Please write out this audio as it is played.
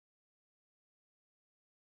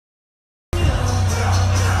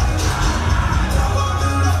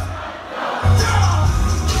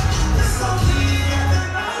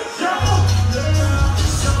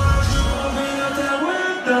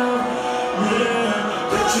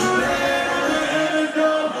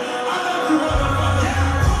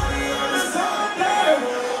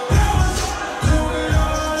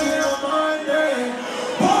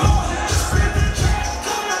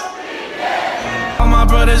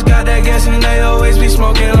Brothers got that gas and they always be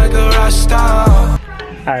smoking like a Rasta.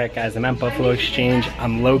 Alright guys, I'm at Buffalo Exchange.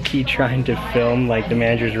 I'm low-key trying to film, like the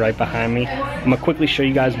manager's right behind me. I'm gonna quickly show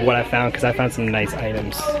you guys what I found because I found some nice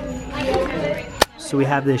items. So we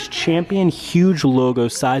have this Champion huge logo,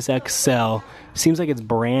 size XL. Seems like it's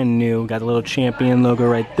brand new. Got a little Champion logo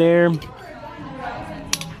right there.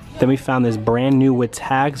 Then we found this brand new with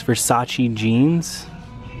tags Versace jeans.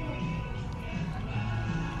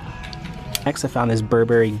 Next I found this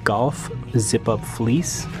Burberry Golf zip-up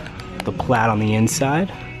fleece, the plaid on the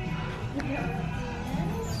inside.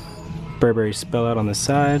 Burberry spell out on the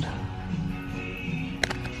side.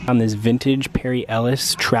 On this vintage Perry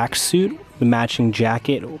Ellis tracksuit, the matching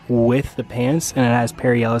jacket with the pants, and it has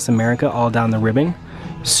Perry Ellis America all down the ribbing.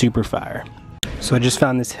 Super fire. So I just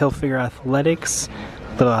found this Hilfiger Athletics,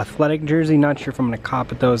 little athletic jersey. Not sure if I'm gonna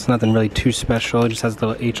cop it though. It's nothing really too special. It just has a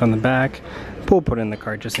little H on the back. We'll put it in the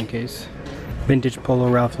cart just in case. Vintage Polo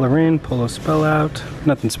Ralph Lauren, Polo spell out,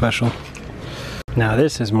 nothing special. Now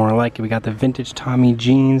this is more like it. We got the vintage Tommy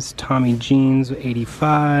jeans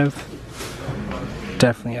 85.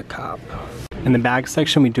 Definitely a cop. In the bag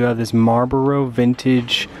section we do have this Marlboro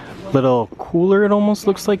vintage little cooler, it almost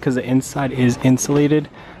looks like, because the inside is insulated.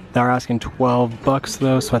 They're asking 12 bucks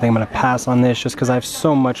though, so I think I'm gonna pass on this just because I have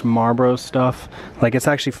so much Marlboro stuff. Like, it's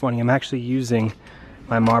actually funny, I'm actually using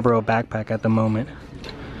my Marlboro backpack at the moment.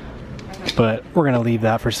 But we're gonna leave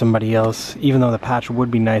that for somebody else, even though the patch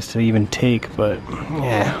would be nice to even take, but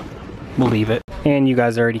yeah, we'll leave it. And you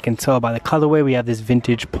guys already can tell by the colorway, we have this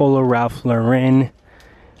vintage Polo Ralph Lauren,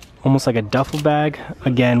 almost like a duffel bag.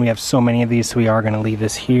 Again, we have so many of these, so we are gonna leave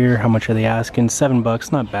this here. How much are they asking? 7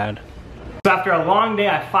 bucks, not bad. So after a long day,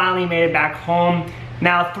 I finally made it back home.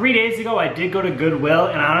 Now, 3 days ago, I did go to Goodwill,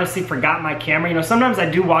 and I honestly forgot my camera. You know, sometimes I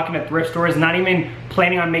do walk into thrift stores, not even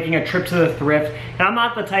planning on making a trip to the thrift, and I'm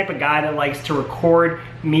not the type of guy that likes to record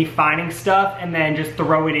me finding stuff and then just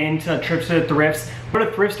throw it into trips to the thrifts. Go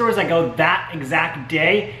to thrift stores, I go that exact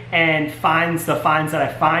day and finds the finds that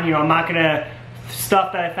I find. You know, I'm not gonna,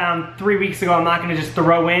 stuff that I found 3 weeks ago, I'm not gonna just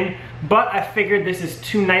throw in, but I figured this is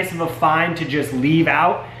too nice of a find to just leave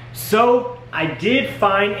out. So I did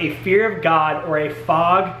find a Fear of God, or a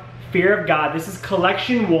Fog Fear of God. This is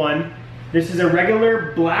collection 1. This is a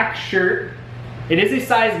regular black shirt. It is a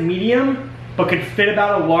size medium, but could fit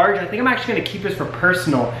about a large. I think I'm actually gonna keep this for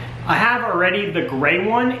personal. I have already the gray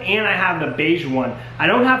one, and I have the beige one. I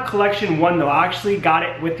don't have collection 1 though. I actually got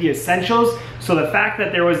it with the essentials, so the fact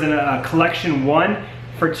that there was a collection 1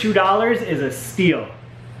 for $2 is a steal.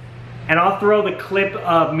 And I'll throw the clip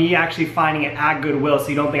of me actually finding it at Goodwill so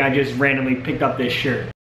you don't think I just randomly picked up this shirt.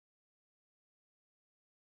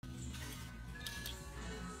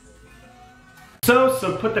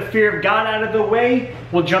 So put the Fear of God out of the way.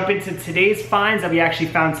 We'll jump into today's finds that we actually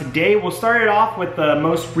found today. We'll start it off with the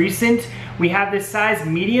most recent. We have this size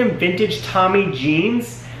medium vintage Tommy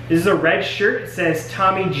jeans. This is a red shirt. It says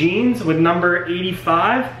Tommy jeans with number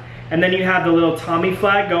 85. And then you have the little Tommy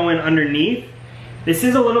flag going underneath. This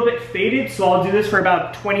is a little bit faded, so I'll do this for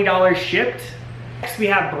about $20 shipped. Next we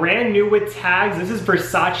have brand new with tags. This is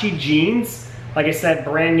Versace jeans. Like I said,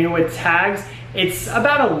 brand new with tags. It's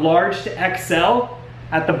about a large to XL.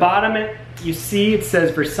 At the bottom you see it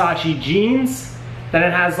says Versace jeans. Then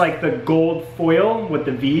it has like the gold foil with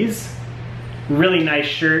the V's. Really nice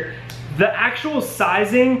shirt. The actual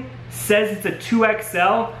sizing says it's a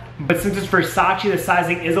 2XL, but since it's Versace, the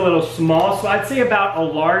sizing is a little small, so I'd say about a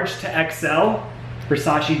large to XL.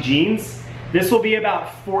 Versace jeans. This will be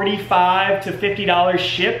about $45 to $50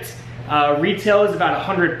 shipped. Retail is about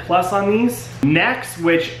 100 plus on these. Next,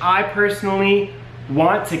 which I personally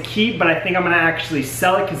want to keep, but I think I'm gonna actually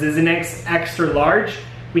sell it because it's an extra large.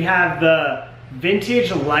 We have the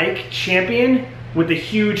vintage like Champion with a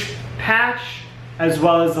huge patch, as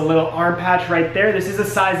well as a little arm patch right there. This is a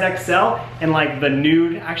size XL, and like the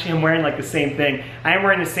nude, actually I'm wearing like the same thing. I am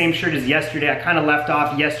wearing the same shirt as yesterday. I kind of left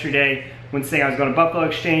off yesterday when saying I was going to Buffalo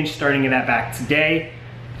Exchange, starting that back today.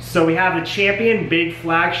 So we have the Champion big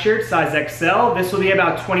flag shirt, size XL. This will be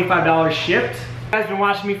about $25 shipped. If you guys been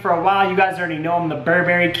watching me for a while, you guys already know I'm the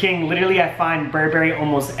Burberry king. Literally, I find Burberry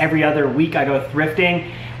almost every other week. I go thrifting.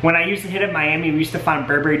 When I used to hit up Miami, we used to find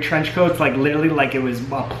Burberry trench coats, like literally like it was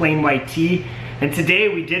a plain white tee. And today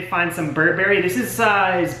we did find some Burberry. This is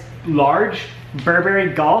size large,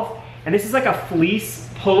 Burberry Golf. And this is like a fleece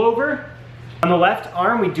pullover. On the left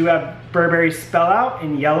arm, we do have Burberry spell out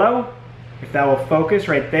in yellow, if that will focus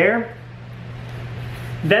right there.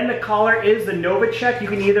 Then the collar is the Nova Check. You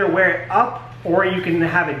can either wear it up or you can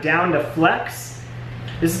have it down to flex.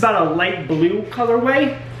 This is about a light blue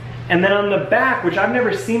colorway. And then on the back, which I've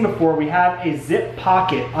never seen before, we have a zip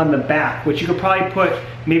pocket on the back, which you could probably put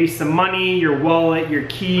maybe some money, your wallet, your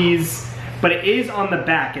keys, but it is on the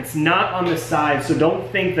back. It's not on the side, so don't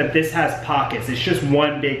think that this has pockets. It's just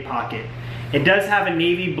one big pocket. It does have a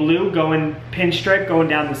navy blue pinstripe going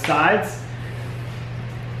down the sides.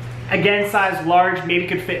 Again, size large, maybe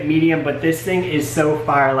could fit medium, but this thing is so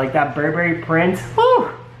fire. Like that Burberry print,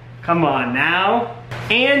 whew, come on now.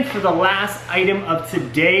 And for the last item of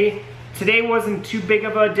today wasn't too big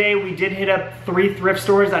of a day. We did hit up 3 thrift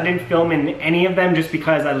stores. I didn't film in any of them just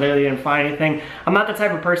because I literally didn't find anything. I'm not the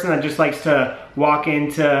type of person that just likes to walk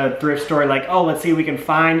into a thrift store like, oh, let's see what we can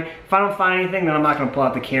find. If I don't find anything, then I'm not gonna pull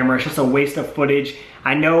out the camera. It's just a waste of footage.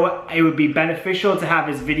 I know it would be beneficial to have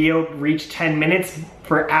this video reach 10 minutes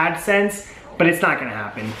for AdSense, but it's not gonna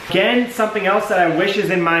happen. Again, something else that I wish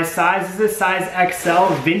is in my size is a size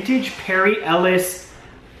XL vintage Perry Ellis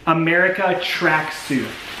America tracksuit.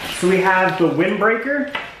 So we have the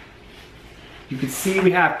windbreaker. You can see we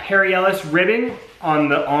have Perry Ellis ribbing on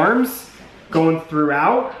the arms going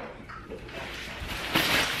throughout.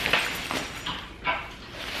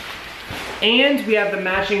 And we have the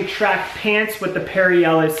matching track pants with the Perry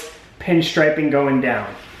Ellis pinstriping going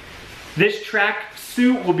down. This track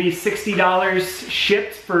suit will be $60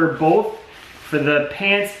 shipped for both, for the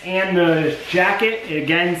pants and the jacket.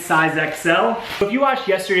 Again, size XL. If you watched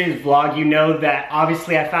yesterday's vlog, you know that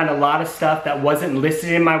obviously I found a lot of stuff that wasn't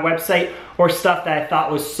listed in my website or stuff that I thought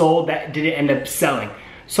was sold that didn't end up selling.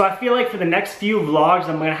 So I feel like for the next few vlogs,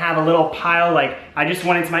 I'm gonna have a little pile, like I just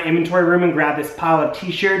went into my inventory room and grabbed this pile of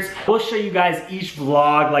t-shirts. We'll show you guys each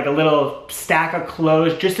vlog, like a little stack of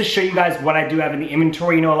clothes, just to show you guys what I do have in the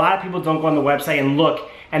inventory. You know, a lot of people don't go on the website and look,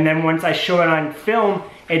 and then once I show it on film,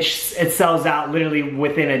 it sells out literally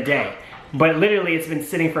within a day. But literally it's been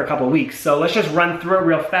sitting for a couple weeks. So let's just run through it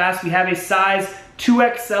real fast. We have a size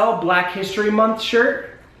 2XL Black History Month shirt.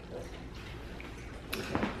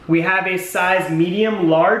 We have a size medium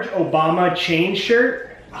large Obama chain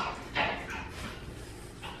shirt.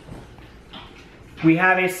 We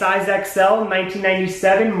have a size XL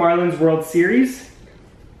 1997 Marlins World Series.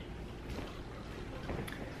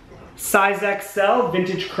 Size XL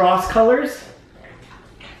vintage cross colors.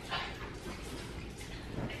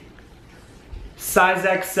 Size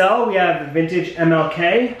XL, we have vintage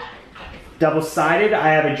MLK, double-sided, I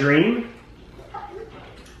Have a Dream.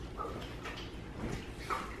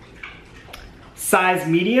 Size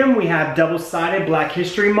medium, we have double-sided Black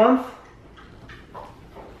History Month.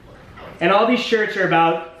 And all these shirts are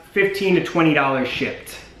about $15 to $20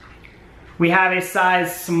 shipped. We have a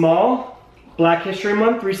size small, Black History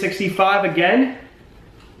Month, $365 again.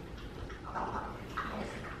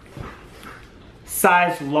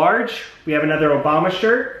 Size large, we have another Obama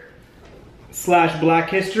shirt, / Black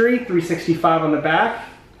History, $365 on the back.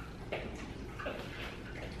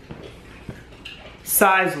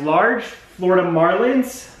 Size large, Florida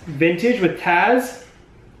Marlins, vintage with Taz.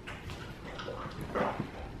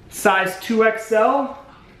 Size 2XL,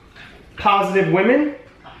 Positive Women.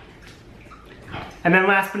 And then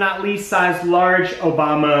last but not least, size large,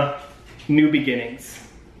 Obama, New Beginnings.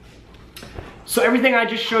 So everything I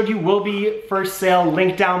just showed you will be for sale,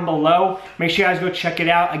 link down below. Make sure you guys go check it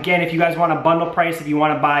out. Again, if you guys want a bundle price, if you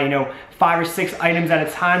want to buy, 5 or 6 items at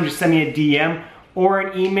a time, just send me a DM or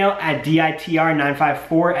an email at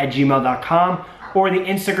ditr954@gmail.com or the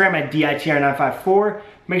Instagram at ditr954.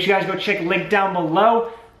 Make sure you guys go check link down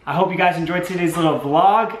below. I hope you guys enjoyed today's little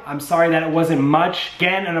vlog. I'm sorry that it wasn't much.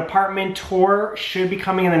 Again, an apartment tour should be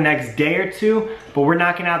coming in the next day or two, but we're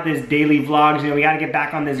knocking out this daily vlogs. We gotta get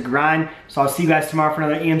back on this grind. So I'll see you guys tomorrow for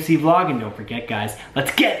another AMC vlog, and don't forget, guys,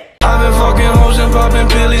 let's get it. I've been fucking hoes and popping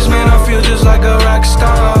pillies, man, I feel just like a rock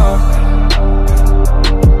star.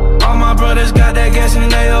 All my brothers got that gas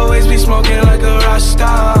and they always be smoking like a rock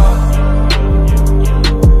star.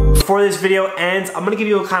 Before this video ends, I'm gonna give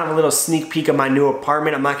you a kind of a little sneak peek of my new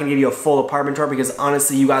apartment. I'm not gonna give you a full apartment tour because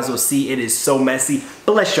honestly, you guys will see it is so messy,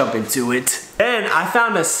 but let's jump into it. Then I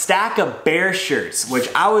found a stack of bear shirts, which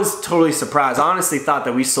I was totally surprised. I honestly thought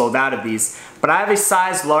that we sold out of these, but I have a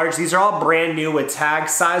size large. These are all brand new with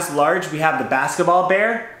tags. Size large, we have the basketball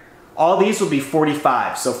bear. All these will be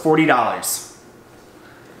 $45, so $40.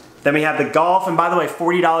 Then we have the golf, and by the way,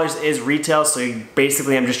 $40 is retail, so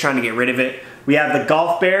basically I'm just trying to get rid of it. We have the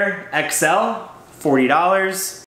Golf Bear XL, $40.